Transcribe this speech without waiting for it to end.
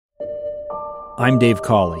I'm Dave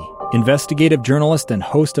Cawley, investigative journalist and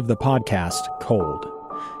host of the podcast Cold.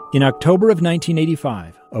 In October of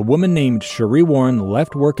 1985, a woman named Cherie Warren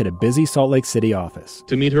left work at a busy Salt Lake City office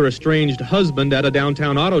to meet her estranged husband at a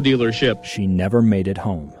downtown auto dealership. She never made it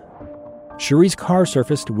home. Cherie's car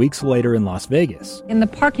surfaced weeks later in Las Vegas. In the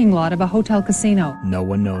parking lot of a hotel casino. No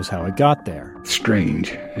one knows how it got there.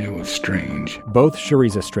 Strange. It was strange. Both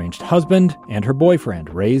Cherie's estranged husband and her boyfriend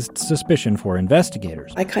raised suspicion for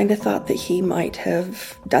investigators. I kind of thought that he might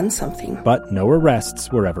have done something. But no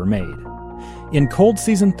arrests were ever made. In Cold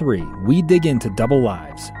Season 3, we dig into double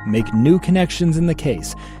lives, make new connections in the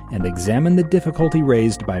case, and examine the difficulty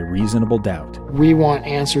raised by reasonable doubt. We want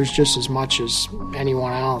answers just as much as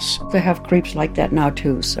anyone else. They have creeps like that now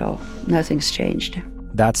too, so nothing's changed.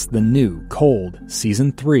 That's the new Cold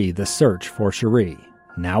Season 3, The Search for Cherie,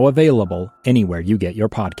 now available anywhere you get your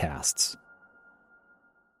podcasts.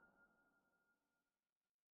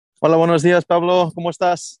 Hola, buenos días, Pablo. ¿Cómo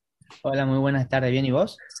estás? Hola, muy buenas tardes. ¿Bien y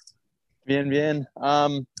vos? Bien, bien.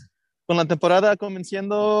 Con la temporada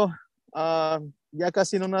comenzando ya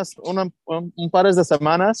casi en un par de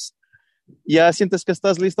semanas, ¿ya sientes que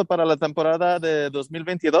estás listo para la temporada de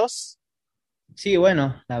 2022? Sí,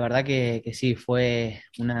 bueno, la verdad que sí, fue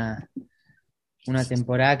una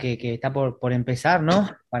temporada que está por empezar, ¿no?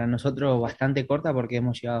 Para nosotros bastante corta porque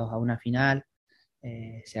hemos llegado a una final,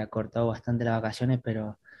 se ha cortado bastante las vacaciones,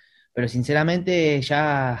 pero sinceramente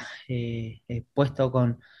ya he puesto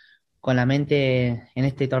con la mente en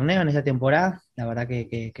este torneo, en esta temporada, la verdad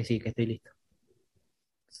que sí, que estoy listo.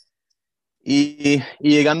 Y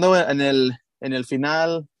llegando en el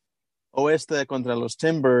final oeste contra los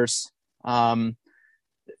Timbers, ¿cuál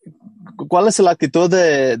es la actitud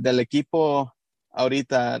del equipo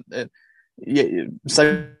ahorita?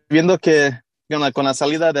 Sabiendo que con la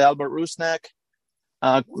salida de Albert Rusnak,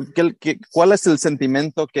 ¿cuál es el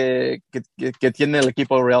sentimiento que tiene el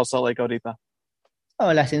equipo Real Salt Lake ahorita?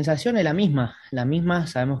 No, la sensación es la misma,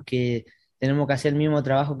 sabemos que tenemos que hacer el mismo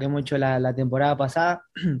trabajo que hemos hecho la temporada pasada,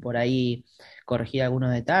 por ahí corregir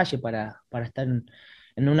algunos detalles para estar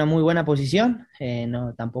en una muy buena posición,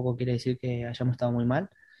 no, tampoco quiere decir que hayamos estado muy mal.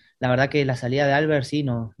 La verdad que la salida de Albert sí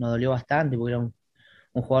nos dolió bastante, porque era un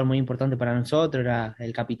jugador muy importante para nosotros, era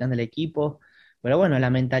el capitán del equipo, pero bueno, la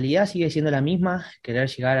mentalidad sigue siendo la misma, querer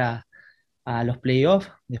llegar a los playoffs,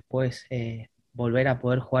 después volver a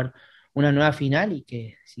poder jugar una nueva final y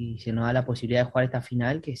que si se nos da la posibilidad de jugar esta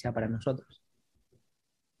final, que sea para nosotros.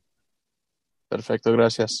 Perfecto,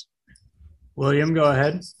 gracias. William, go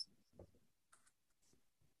ahead.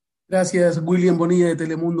 Gracias, William Bonilla de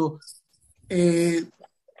Telemundo.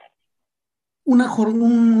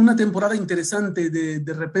 Una temporada interesante,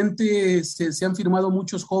 de repente se han firmado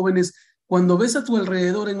muchos jóvenes. Cuando ves a tu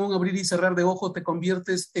alrededor en un abrir y cerrar de ojos, te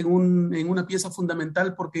conviertes en una pieza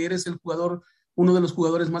fundamental porque eres uno de los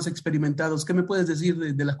jugadores más experimentados. ¿Qué me puedes decir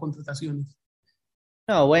de las contrataciones?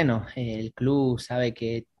 No, bueno, el club sabe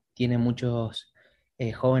que tiene muchos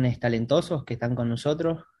jóvenes talentosos que están con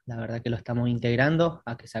nosotros. La verdad que lo estamos integrando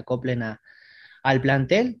a que se acoplen al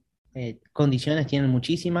plantel. Condiciones tienen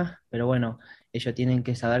muchísimas, pero bueno, ellos tienen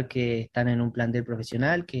que saber que están en un plantel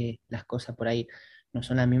profesional, que las cosas por ahí no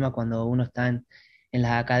son las mismas cuando uno está en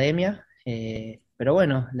la academia. Pero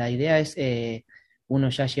bueno, la idea es... uno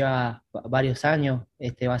ya lleva varios años,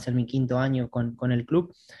 este va a ser mi 5º año con el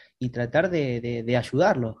club, y tratar de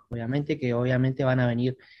ayudarlos. Obviamente van a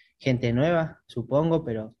venir gente nueva, supongo,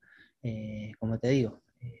 pero como te digo,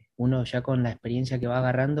 uno ya con la experiencia que va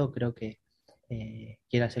agarrando, creo que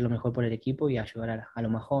quiere hacer lo mejor por el equipo y ayudar a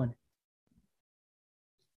los más jóvenes.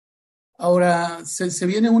 Ahora, se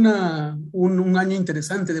viene un año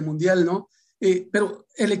interesante de Mundial, ¿no? Pero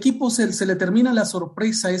el equipo se le termina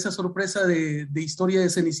esa sorpresa de historia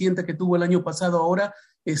de Cenicienta que tuvo el año pasado. Ahora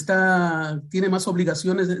tiene más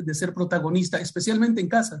obligaciones de ser protagonista, especialmente en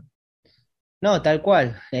casa. No, tal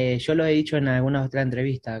cual. Yo lo he dicho en alguna otra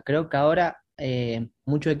entrevista. Creo que ahora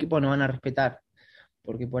muchos equipos nos van a respetar,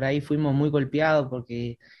 porque por ahí fuimos muy golpeados,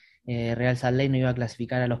 porque Real Salt Lake no iba a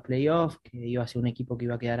clasificar a los playoffs, que iba a ser un equipo que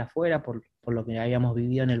iba a quedar afuera por lo que habíamos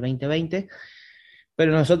vivido en el 2020.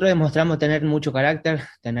 Pero nosotros demostramos tener mucho carácter,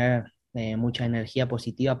 tener mucha energía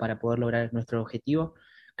positiva para poder lograr nuestro objetivo.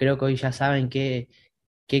 Creo que hoy ya saben qué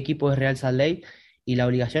equipo es Real Salt Lake, y la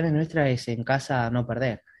obligación nuestra es en casa no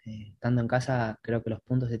perder. Estando en casa, creo que los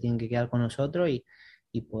puntos se tienen que quedar con nosotros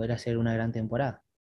y poder hacer una gran temporada.